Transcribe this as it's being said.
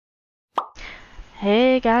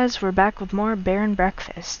Hey guys, we're back with more Bear and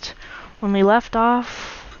Breakfast. When we left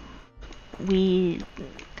off,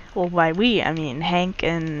 well, by we, I mean Hank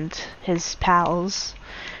and his pals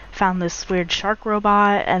found this weird shark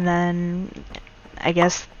robot, and then I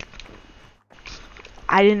guess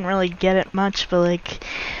I didn't really get it much, but like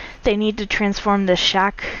they need to transform this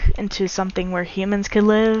shack into something where humans could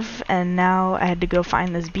live, and now I had to go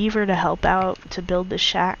find this beaver to help out to build the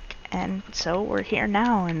shack. And so we're here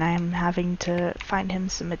now, and I'm having to find him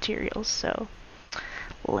some materials, so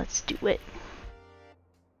let's do it.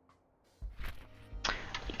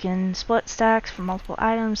 You can split stacks for multiple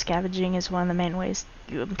items. Scavenging is one of the main ways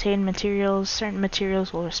you obtain materials. Certain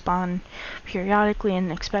materials will respawn periodically in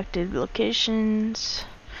expected locations.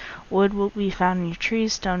 Wood will be found in your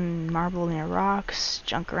trees, stone and marble near rocks,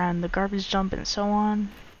 junk around the garbage dump, and so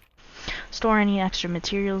on. Store any extra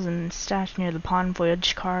materials and stash near the pond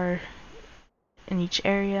voyage car in each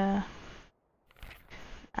area.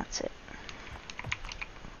 That's it.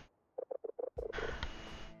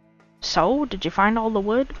 So, did you find all the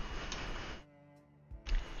wood?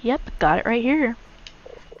 Yep, got it right here.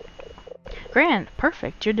 Grand,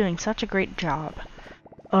 perfect, you're doing such a great job.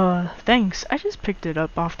 Thanks, I just picked it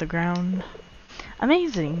up off the ground.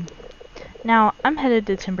 Amazing. Now, I'm headed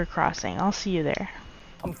to Timber Crossing, I'll see you there.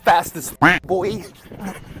 I'm fast as boy.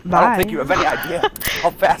 I don't think you have any idea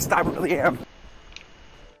how fast I really am.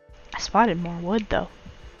 I spotted more wood though.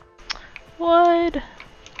 Wood!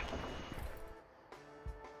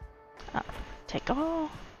 Oh, take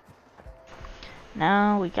all.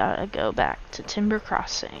 Now we gotta go back to Timber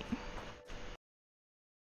Crossing.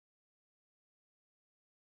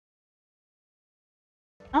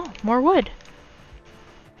 Oh, more wood.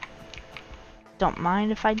 Don't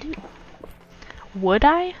mind if I do. Would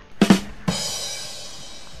I?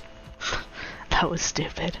 That was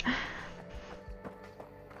stupid.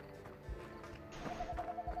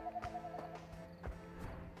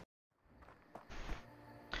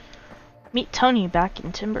 Meet Tony back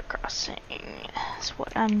in Timber Crossing. That's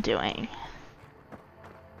what I'm doing.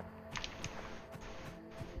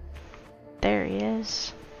 There he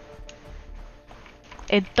is.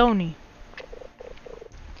 Hey, Tony.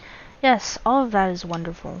 Yes, all of that is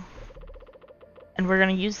wonderful. And we're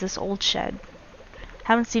gonna use this old shed.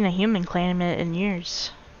 Haven't seen a human claim it in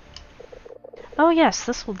years. Oh yes,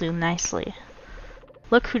 this will do nicely.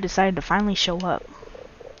 Look who decided to finally show up.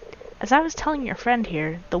 As I was telling your friend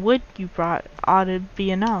here, the wood you brought ought to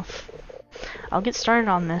be enough. I'll get started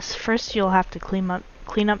on this. First you'll have to clean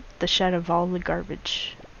up the shed of all the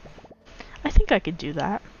garbage. I think I could do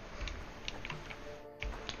that.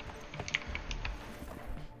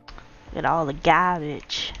 Look at all the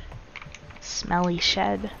garbage. Smelly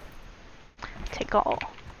shed. Take all.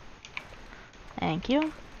 Thank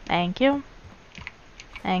you. Thank you.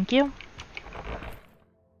 Thank you.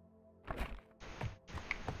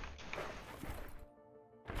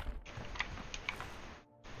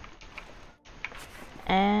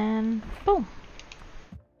 And boom.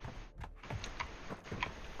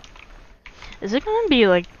 Is it gonna be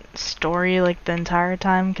like story like the entire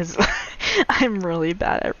time? Because I'm really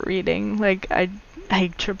bad at reading. Like I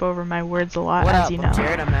trip over my words a lot, What as up? you know. I'm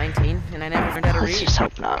Jared, I'm 19, and I never learned how to Let's read. just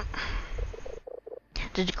hope not.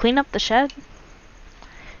 Did you clean up the shed?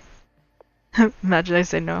 Imagine I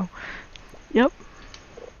say no. Yep.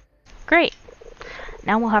 Great.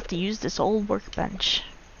 Now we'll have to use this old workbench.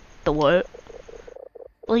 The what?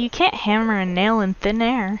 Well, you can't hammer and nail in thin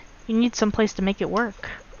air. You need some place to make it work.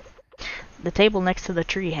 The table next to the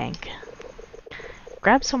tree, Hank.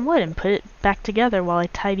 Grab some wood and put it back together while I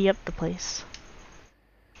tidy up the place.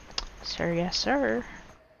 Sir, yes, sir.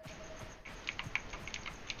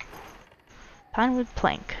 Pine wood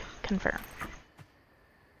plank. Confirm.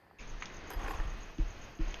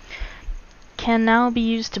 Can now be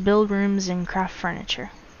used to build rooms and craft furniture.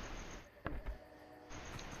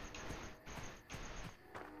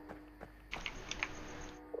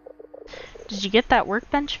 Did you get that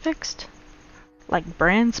workbench fixed? Like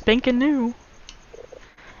brand spanking new.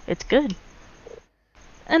 It's good.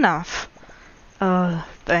 Enough.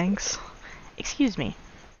 Thanks. Excuse me.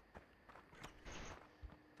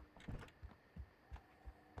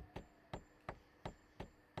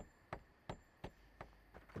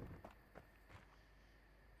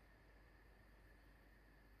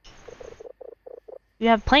 You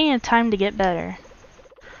have plenty of time to get better.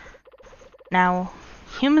 Now,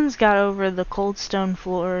 humans got over the cold stone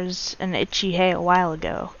floors and itchy hay a while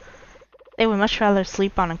ago. They would much rather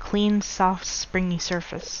sleep on a clean, soft, springy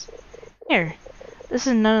surface. Here, this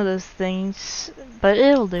is none of those things, but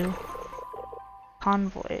it'll do.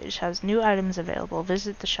 Pond Voyage has new items available.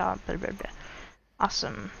 Visit the shop. Blah, blah, blah.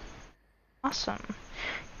 Awesome. Awesome.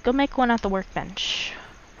 Go make one at the workbench.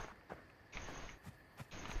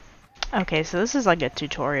 Okay, so this is like a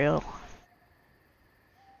tutorial.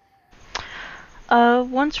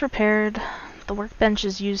 Once repaired, the workbench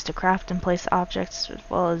is used to craft and place objects as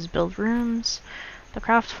well as build rooms. To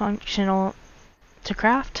craft functional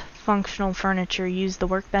furniture, use the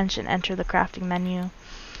workbench and enter the crafting menu.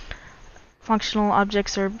 Functional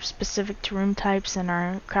objects are specific to room types and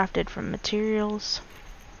are crafted from materials.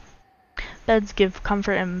 Beds give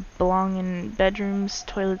comfort and belong in bedrooms.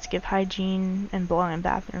 Toilets give hygiene and belong in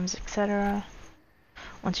bathrooms, etc.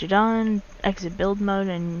 Once you're done, exit build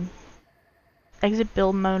mode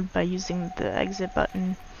by using the exit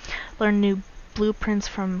button. Learn new blueprints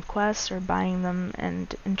from quests or buying them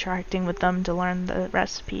and interacting with them to learn the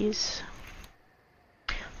recipes.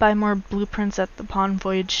 Buy more blueprints at the Pawn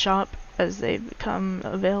Voyage shop as they become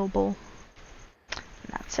available.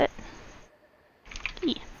 And that's it.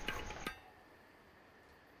 E.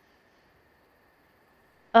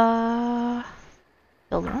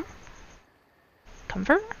 Build room.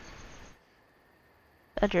 Comfort.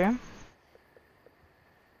 Bedroom.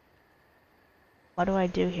 What do I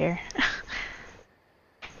do here?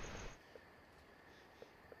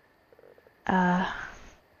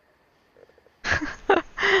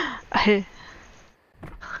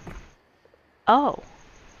 Oh.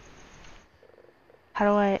 How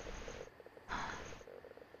do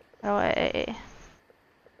I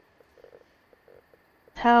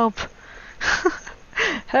help?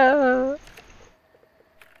 Help.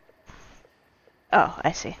 Oh,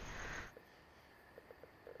 I see.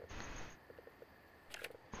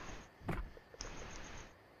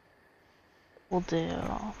 We'll do...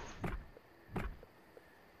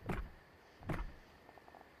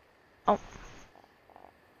 Oh.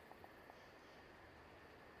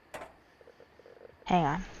 Hang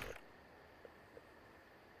on.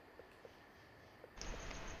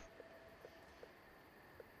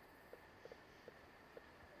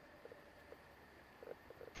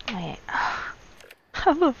 Wait.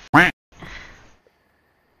 How the f-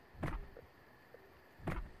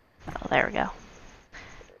 Oh, there we go.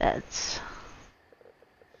 Beds.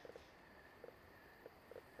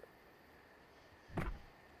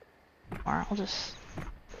 Or I'll just...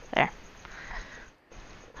 There.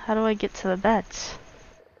 How do I get to the beds?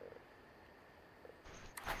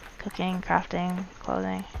 Cooking, crafting,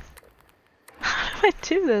 clothing. How do I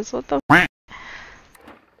do this? What the f-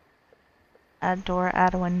 Add door,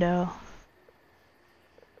 add a window.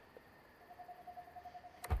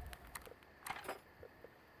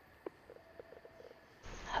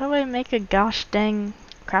 How do I make a gosh dang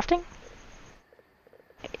crafting?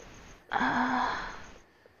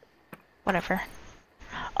 Whatever.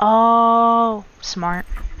 Oh, smart.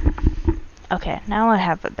 Okay, now I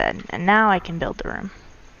have a bed, and now I can build the room.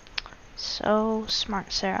 So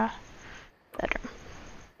smart, Sarah. Bedroom.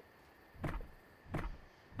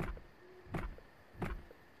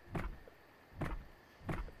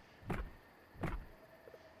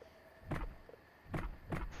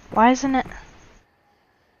 Why isn't it?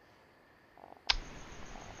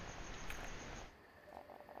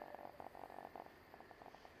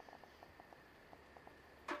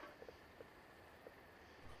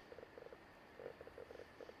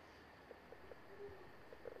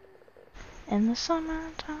 In the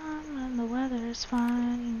summertime when the weather is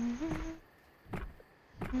fine.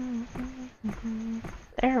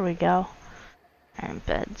 There we go. Iron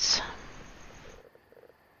beds.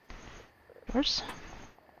 Doors.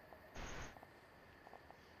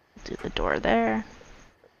 Do the door there.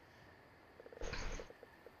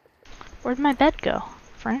 Where'd my bed go?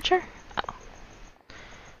 Furniture? Oh.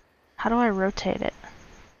 How do I rotate it?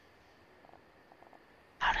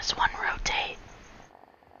 How does one rotate?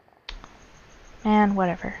 Man,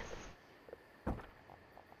 whatever.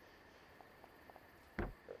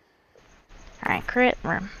 Alright, create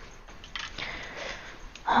room.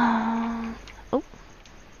 Oh.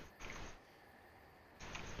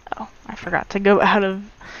 Oh, I forgot to go out of...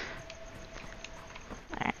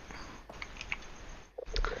 Alright.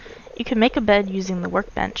 You can make a bed using the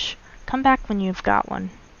workbench. Come back when you've got one.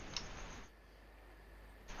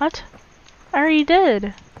 What? I already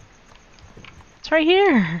did. It's right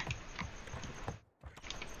here.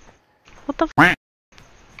 What the f-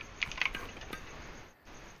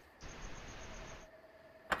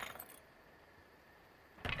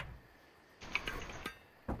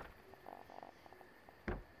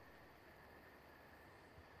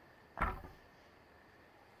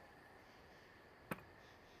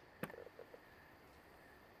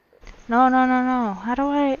 No, no, no, no. How do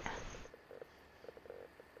I...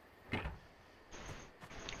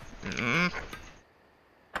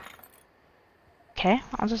 Okay,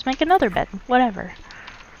 I'll just make another bed. Whatever.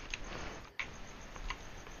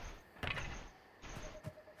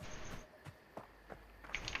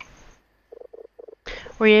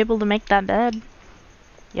 Were you able to make that bed?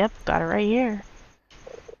 Yep, got it right here.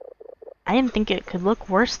 I didn't think it could look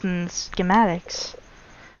worse than the schematics.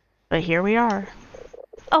 But here we are.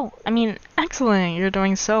 Oh, I mean, excellent! You're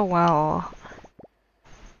doing so well.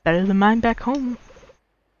 Better than mine back home.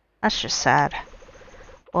 That's just sad.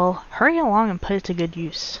 Well, hurry along and put it to good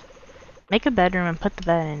use. Make a bedroom and put the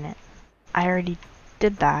bed in it. I already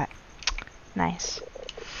did that. Nice.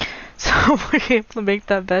 So, were you able to make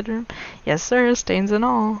that bedroom? Yes, sir, stains and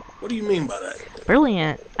all. What do you mean by that?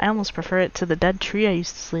 Brilliant. I almost prefer it to the dead tree I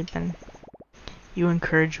used to sleep in. You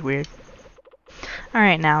encourage weird.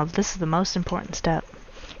 Alright, now, this is the most important step.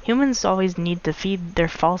 Humans always need to feed their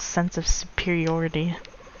false sense of superiority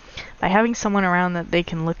by having someone around that they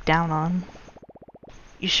can look down on.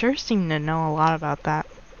 You sure seem to know a lot about that.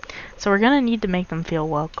 So we're gonna need to make them feel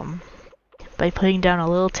welcome by putting down a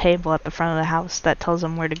little table at the front of the house that tells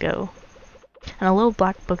them where to go, and a little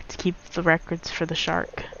black book to keep the records for the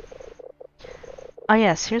shark. Oh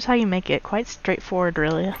yes, here's how you make it. Quite straightforward,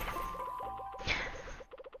 really.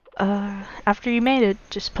 After you made it,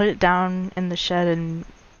 just put it down in the shed and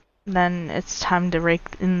then it's time to rake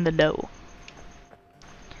in the dough.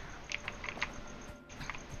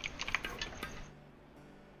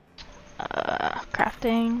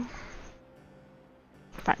 Crafting.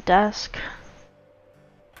 Front desk.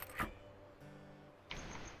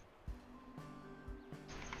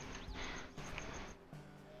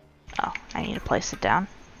 Oh, I need to place it down.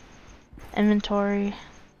 Inventory.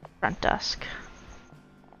 Front desk.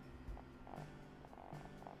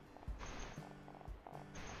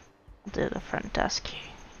 Do the front desk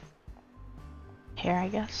here, I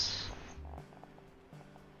guess.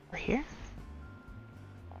 Over here.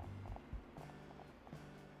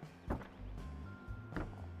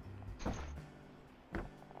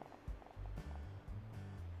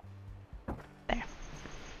 There.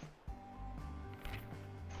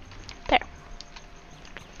 There.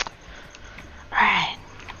 Alright.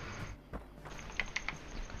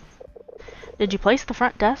 Did you place the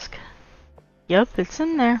front desk? Yep, it's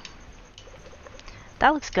in there.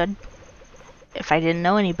 That looks good. If I didn't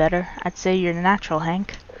know any better, I'd say you're a natural,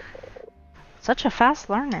 Hank. Such a fast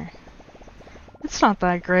learner. It's not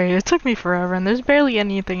that great. It took me forever, and there's barely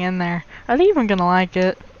anything in there. Are they even gonna like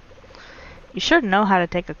it? You should know how to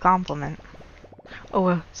take a compliment.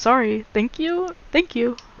 Oh, sorry. Thank you? Thank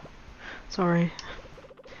you. Sorry.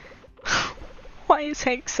 Why is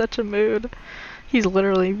Hank such a mood? He's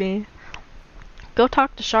literally me. Go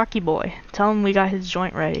talk to Sharky Boy. Tell him we got his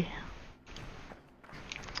joint ready.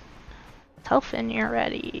 Tell Finn you're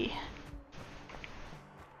ready.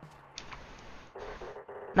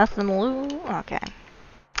 Nothing to lose? Okay.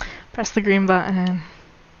 Press the green button.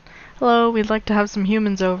 Hello, we'd like to have some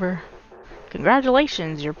humans over.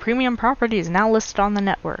 Congratulations, your premium property is now listed on the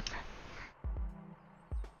network.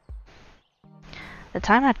 The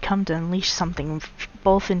time had come to unleash something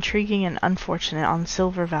both intriguing and unfortunate on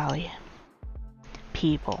Silver Valley.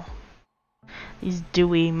 People. These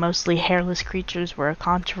dewy, mostly hairless creatures were a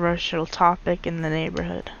controversial topic in the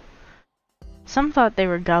neighborhood. Some thought they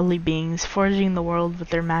were godly beings forging the world with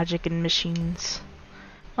their magic and machines,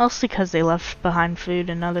 mostly because they left behind food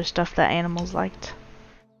and other stuff that animals liked.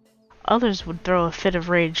 Others would throw a fit of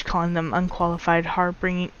rage, calling them unqualified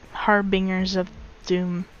harbingers of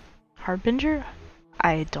doom. Harbinger?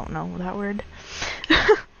 I don't know that word.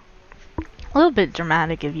 A little bit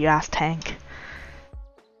dramatic if you asked Hank.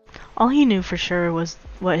 All he knew for sure was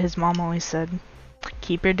what his mom always said.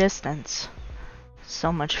 Keep your distance.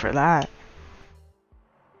 So much for that.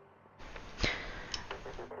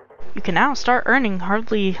 You can now start earning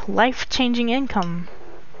hardly life-changing income.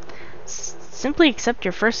 Simply accept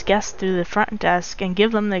your first guest through the front desk and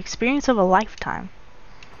give them the experience of a lifetime.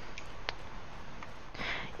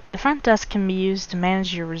 The front desk can be used to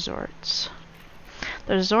manage your resorts.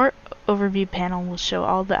 The resort overview panel will show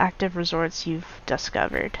all the active resorts you've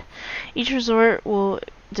discovered. Each resort will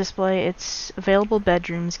display its available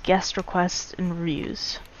bedrooms, guest requests, and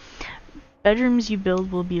reviews. Bedrooms you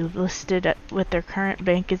build will be listed with their current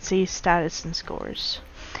vacancy status and scores.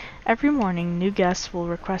 Every morning, new guests will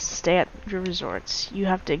request to stay at your resorts. You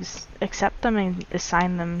have to accept them and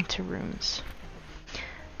assign them to rooms.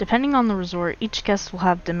 Depending on the resort, each guest will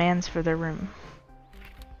have demands for their room.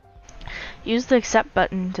 Use the accept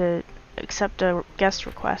button to accept a guest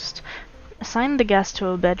request. Assign the guest to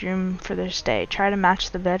a bedroom for their stay. Try to match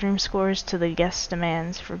the bedroom scores to the guest's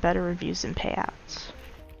demands for better reviews and payouts.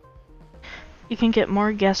 You can get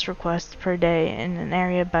more guest requests per day in an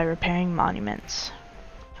area by repairing monuments.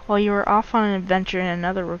 While you are off on an adventure in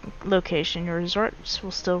another location, your resorts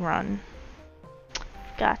will still run.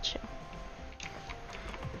 Gotcha.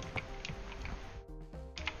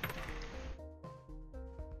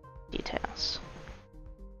 Details.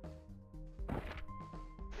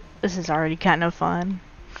 This is already kind of fun.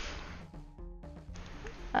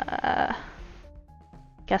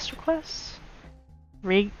 Guest requests?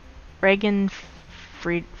 Reagan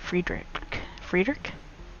Friedrich?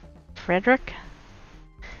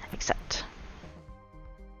 Accept.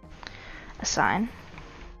 Assign.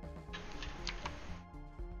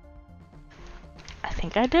 I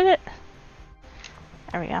think I did it.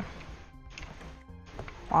 There we go.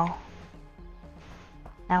 Well.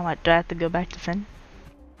 Now what? Do I have to go back to Finn?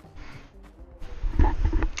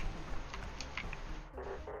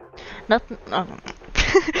 Nothing. Oh.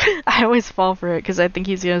 I always fall for it because I think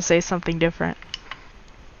he's gonna say something different.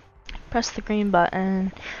 Press the green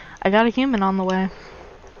button. I got a human on the way.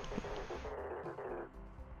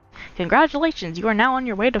 Congratulations, you are now on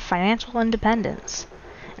your way to financial independence.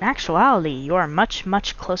 In actuality, you are much,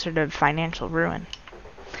 much closer to financial ruin.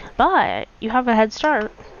 But you have a head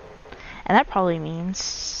start, and that probably means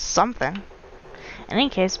something. In any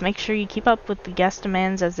case, make sure you keep up with the guest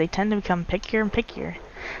demands as they tend to become pickier and pickier.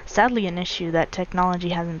 Sadly, an issue that technology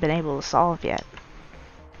hasn't been able to solve yet.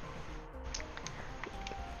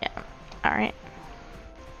 Yeah, alright.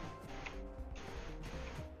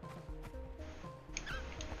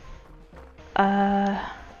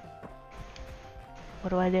 What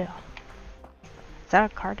do I do? Is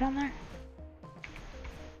that a car down there?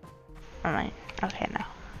 Alright, okay, no.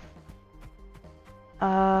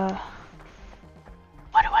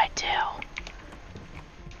 What do I do?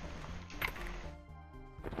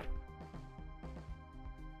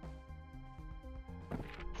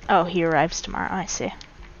 Oh, he arrives tomorrow, I see.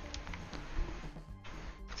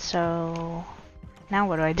 So, now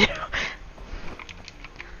what do I do?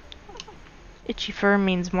 Itchy fur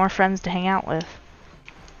means more friends to hang out with.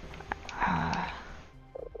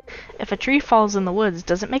 If a tree falls in the woods,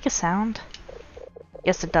 does it make a sound?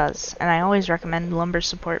 Yes, it does, and I always recommend lumbar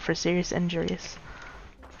support for serious injuries.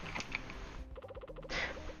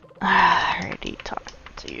 I already talked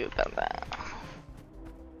to you about that.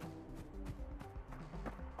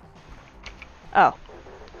 Oh.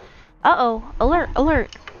 Uh-oh. Alert,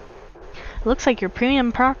 alert. It looks like your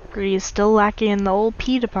premium property is still lacking in the old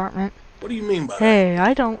P department. What do you mean by that? Hey,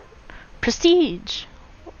 I don't... Prestige!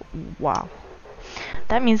 Wow.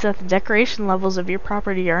 That means that the decoration levels of your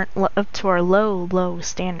property aren't up to our low, low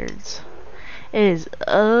standards. It is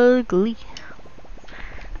ugly.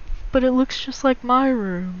 But it looks just like my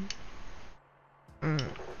room. In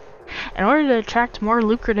order to attract more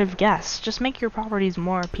lucrative guests, just make your properties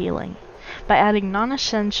more appealing by adding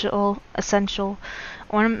non-essential,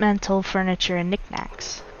 ornamental furniture and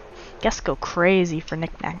knickknacks. Guests go crazy for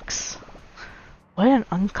knickknacks. What an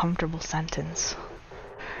uncomfortable sentence.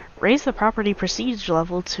 Raise the property prestige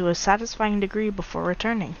level to a satisfying degree before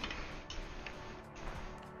returning.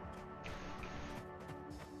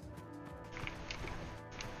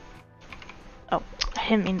 Oh, I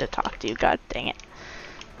didn't mean to talk to you, god dang it.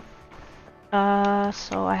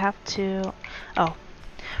 So I have to... Oh.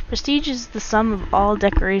 Prestige is the sum of all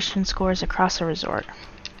decoration scores across a resort.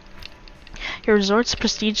 Your resort's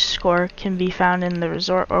prestige score can be found in the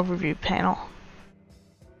resort overview panel.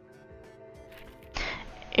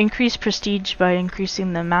 Increase prestige by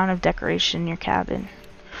increasing the amount of decoration in your cabin.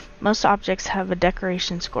 Most objects have a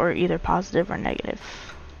decoration score either positive or negative.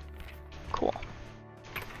 Cool.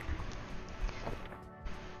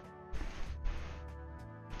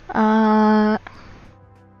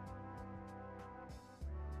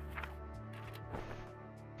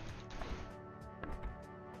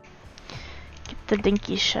 Get the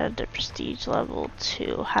dinky shed to prestige level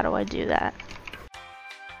 2. How do I do that?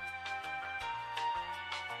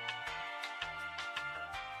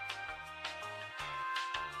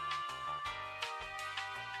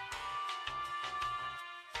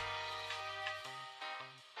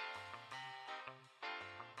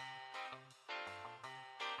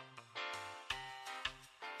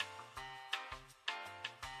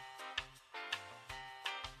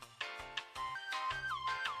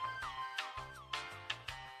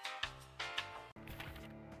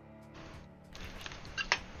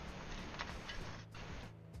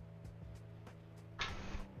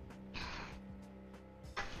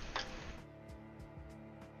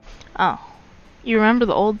 Oh, you remember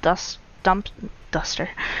the old duster,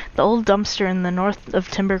 the old dumpster in the north of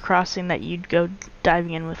Timber Crossing that you'd go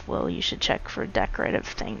diving in with Will? You should check for decorative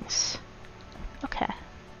things. Okay.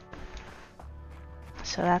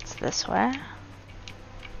 So that's this way.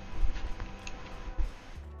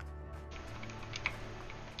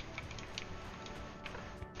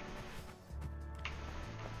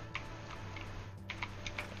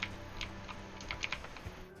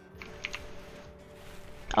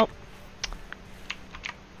 Oh.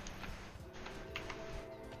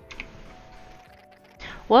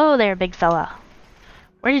 Whoa there, big fella.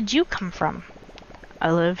 Where did you come from?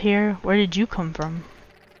 I live here. Where did you come from?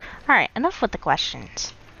 Alright, enough with the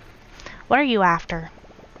questions. What are you after?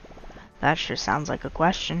 That sure sounds like a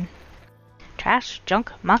question. Trash,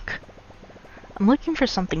 junk, muck? I'm looking for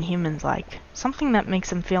something humans like. Something that makes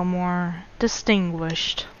them feel more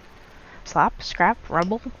distinguished. Slop, scrap,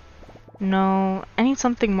 rubble? No, I need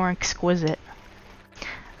something more exquisite.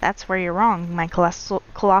 That's where you're wrong, my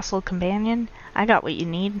colossal companion. I got what you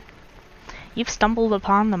need. You've stumbled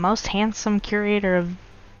upon the most handsome curator of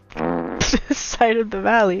this side of the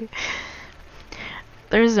valley.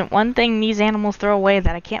 There isn't one thing these animals throw away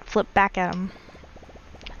that I can't flip back at them.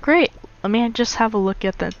 Great, let me just have a look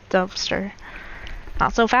at the dumpster.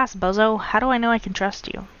 Not so fast, bozo. How do I know I can trust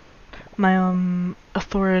you? My,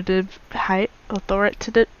 authoritative height?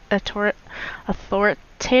 Authoritative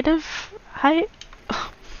height?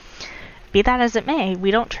 Be that as it may,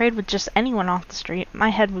 we don't trade with just anyone off the street. My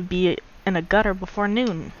head would be in a gutter before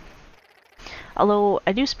noon. Although,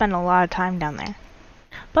 I do spend a lot of time down there.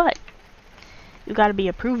 But, you gotta be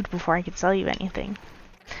approved before I can sell you anything.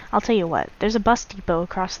 I'll tell you what, there's a bus depot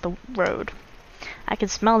across the road. I can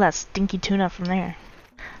smell that stinky tuna from there.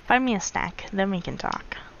 Find me a snack, then we can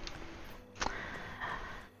talk.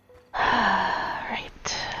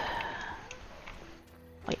 Right.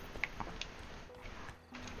 Wait.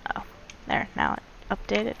 Oh, there, now it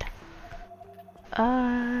updated.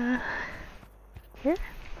 Here?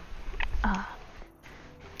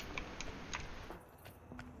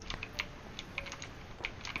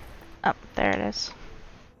 Oh, there it is.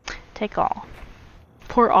 Take all.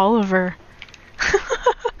 Poor Oliver.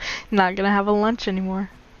 Not gonna have a lunch anymore.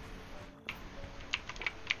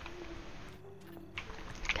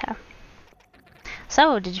 Okay.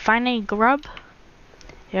 So, did you find any grub?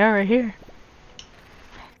 Yeah, right here.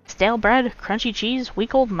 Stale bread, crunchy cheese,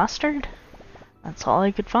 week old mustard? That's all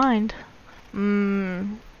I could find.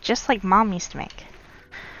 Just like Mom used to make.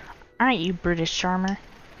 Alright, you British charmer.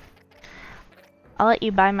 I'll let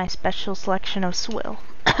you buy my special selection of swill.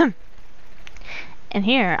 And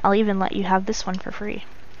here, I'll even let you have this one for free.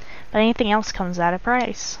 But anything else comes at a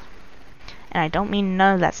price. And I don't mean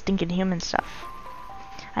none of that stinking human stuff.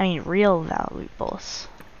 I mean real valuables.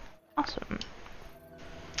 Awesome.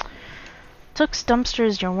 Took's dumpster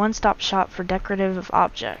is your one-stop shop for decorative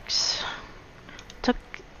objects. Took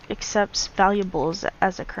accepts valuables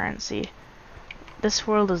as a currency. This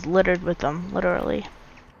world is littered with them, literally.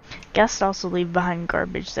 Guests also leave behind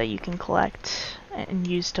garbage that you can collect and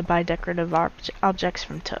use to buy decorative objects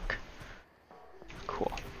from Took.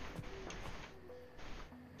 Cool.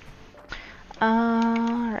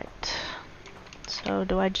 Alright. So,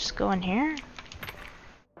 do I just go in here?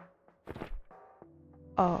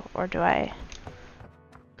 Oh, or do I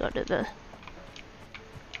go to the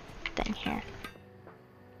thing here?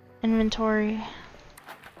 Inventory.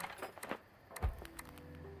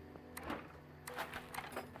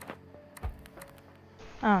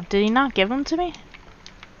 Oh, did he not give them to me?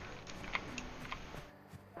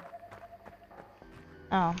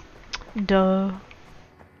 Oh, duh.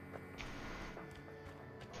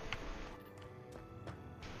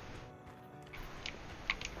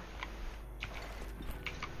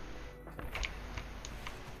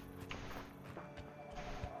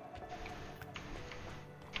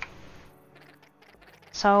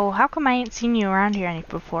 So, how come I ain't seen you around here any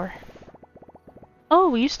before? Oh,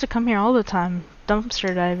 we used to come here all the time,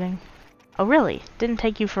 dumpster diving. Oh really? Didn't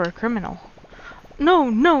take you for a criminal.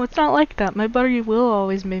 No, it's not like that. My buddy Will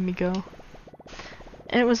always made me go.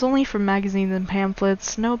 And it was only for magazines and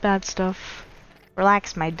pamphlets, no bad stuff.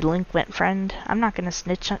 Relax, my delinquent friend. I'm not gonna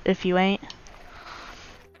snitch if you ain't.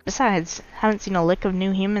 Besides, haven't seen a lick of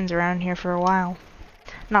new humans around here for a while.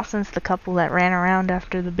 Not since the couple that ran around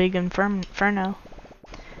after the big inferno.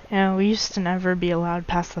 You know, we used to never be allowed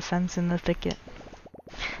past the fence in the thicket.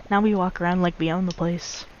 Now we walk around like we own the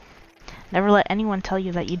place. Never let anyone tell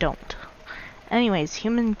you that you don't. Anyways,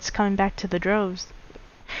 humans coming back to the droves.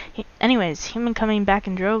 Human coming back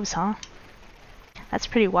in droves, huh? That's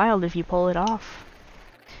pretty wild if you pull it off.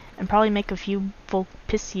 And probably make a few folk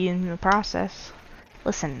pissy in the process.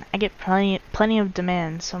 Listen, I get plenty of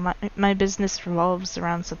demand, so my business revolves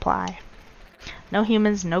around supply. No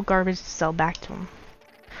humans, no garbage to sell back to them.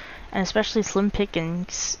 And especially slim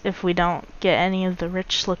pickings if we don't get any of the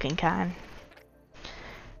rich looking kind.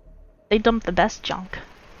 They dump the best junk.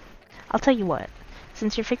 I'll tell you what,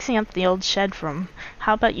 since you're fixing up the old shed for 'em,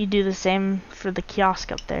 how about you do the same for the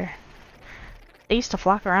kiosk up there? They used to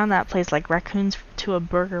flock around that place like raccoons to a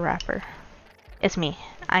burger wrapper. It's me.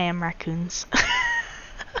 I am raccoons.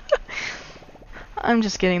 I'm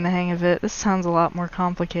just getting the hang of it. This sounds a lot more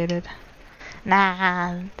complicated.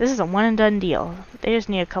 Nah, this is a one and done deal. They just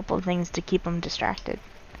need a couple of things to keep them distracted.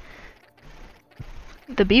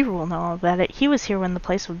 The beaver will know all about it. He was here when the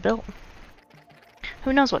place was built.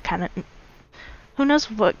 Who knows what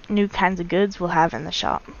new kinds of goods we'll have in the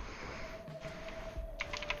shop.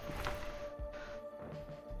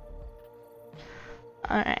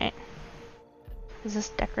 Alright. Is this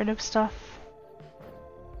decorative stuff?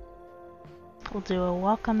 We'll do a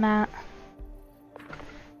welcome mat.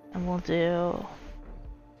 And we'll do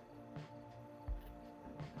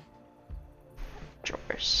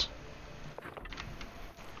drawers.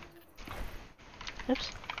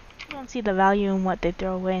 Oops. You don't see the value in what they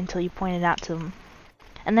throw away until you point it out to them.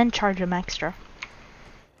 And then charge them extra.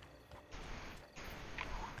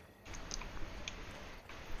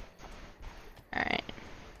 Alright.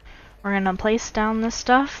 We're gonna place down this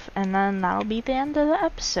stuff, and then that'll be the end of the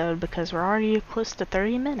episode because we're already close to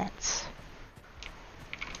 30 minutes.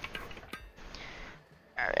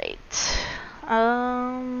 Alright.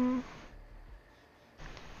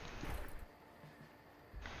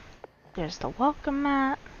 There's the welcome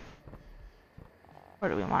mat. Where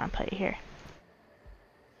do we want to put it here?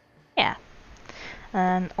 Yeah.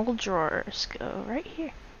 And old drawers go right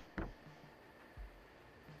here.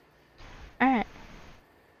 Alright.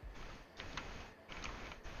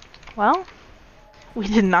 Well, we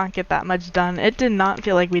did not get that much done. It did not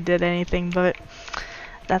feel like we did anything, but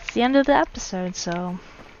that's the end of the episode, so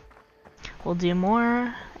we'll do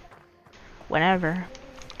more whenever,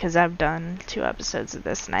 because I've done 2 episodes of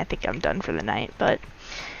this and I think I'm done for the night, but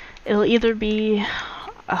it'll either be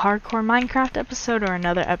a hardcore Minecraft episode or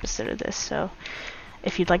another episode of this, so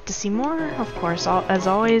if you'd like to see more, of course, as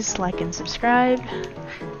always, like and subscribe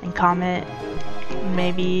and comment.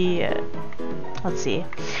 Maybe let's see,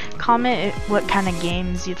 comment what kind of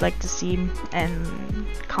games you'd like to see, and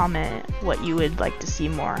comment what you would like to see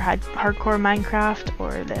more, hardcore Minecraft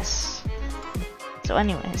or this. So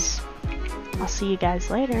anyways, I'll see you guys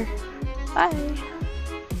later. Bye!